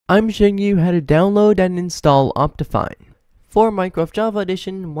I'm showing you how to download and install OptiFine for Minecraft Java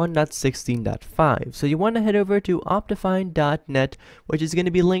Edition 1.16.5. So you want to head over to optifine.net, which is going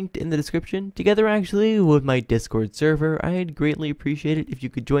to be linked in the description, together actually with my Discord server. I'd greatly appreciate it if you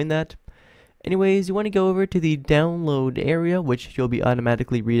could join that. Anyways, you want to go over to the download area, which you'll be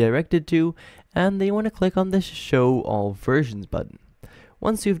automatically redirected to, and then you want to click on this Show All Versions button.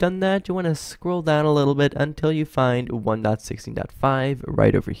 Once you've done that, you want to scroll down a little bit until you find 1.16.5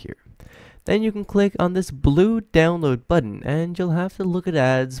 right over here. Then you can click on this blue download button, and you'll have to look at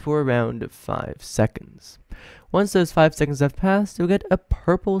ads for around 5 seconds. Once those 5 seconds have passed, you'll get a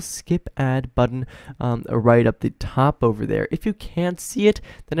purple skip ad button right up the top over there. If you can't see it,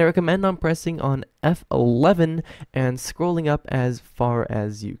 then I recommend on pressing on F11 and scrolling up as far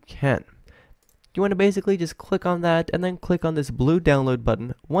as you can. You want to basically just click on that and then click on this blue download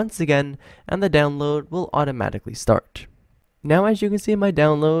button once again, and the download will automatically start. Now, as you can see in my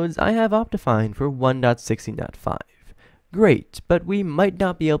downloads, I have OptiFine for 1.16.5. Great, but we might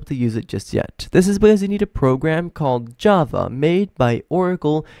not be able to use it just yet. This is because you need a program called Java made by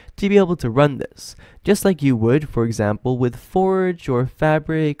Oracle to be able to run this, just like you would, for example, with Forge or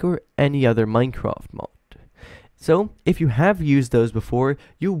Fabric or any other Minecraft mod. So, if you have used those before,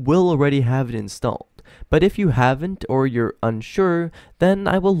 you will already have it installed. But if you haven't or you're unsure, then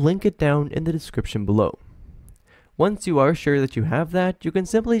I will link it down in the description below. Once you are sure that you have that, you can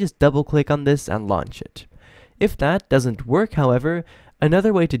simply just double click on this and launch it. If that doesn't work, however,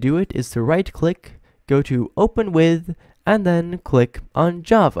 another way to do it is to right click, go to Open With, and then click on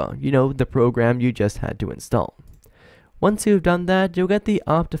Java, the program you just had to install. Once you've done that, you'll get the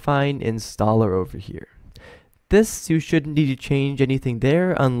OptiFine installer over here. This, you shouldn't need to change anything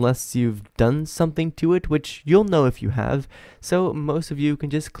there unless you've done something to it, which you'll know if you have, so most of you can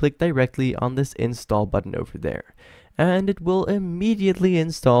just click directly on this install button over there, and it will immediately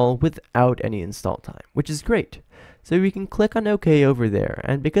install without any install time, which is great. So we can click on OK over there,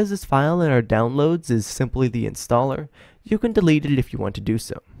 and because this file in our downloads is simply the installer, you can delete it if you want to do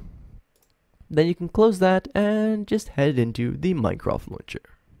so. Then you can close that and just head into the Minecraft launcher.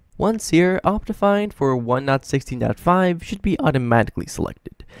 Once here, OptiFine for 1.16.5 should be automatically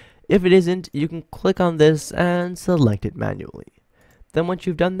selected. If it isn't, you can click on this and select it manually. Then once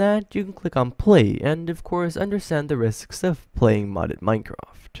you've done that, you can click on Play and of course understand the risks of playing modded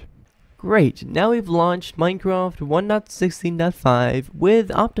Minecraft. Great, now we've launched Minecraft 1.16.5 with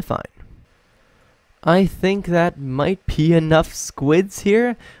OptiFine. I think that might be enough squids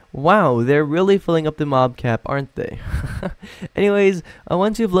here. Wow, they're really filling up the mob cap, aren't they? Anyways,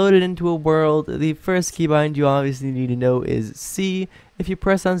 once you've loaded into a world, the first keybind you obviously need to know is C. If you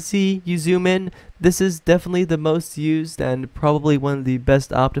press on C, you zoom in. This is definitely the most used and probably one of the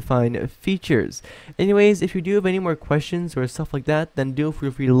best OptiFine features. Anyways, if you do have any more questions or stuff like that, then do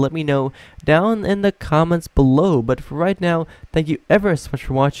feel free to let me know down in the comments below. But for right now, thank you ever so much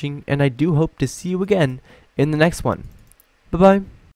for watching, and I do hope to see you again in the next one. Bye-bye.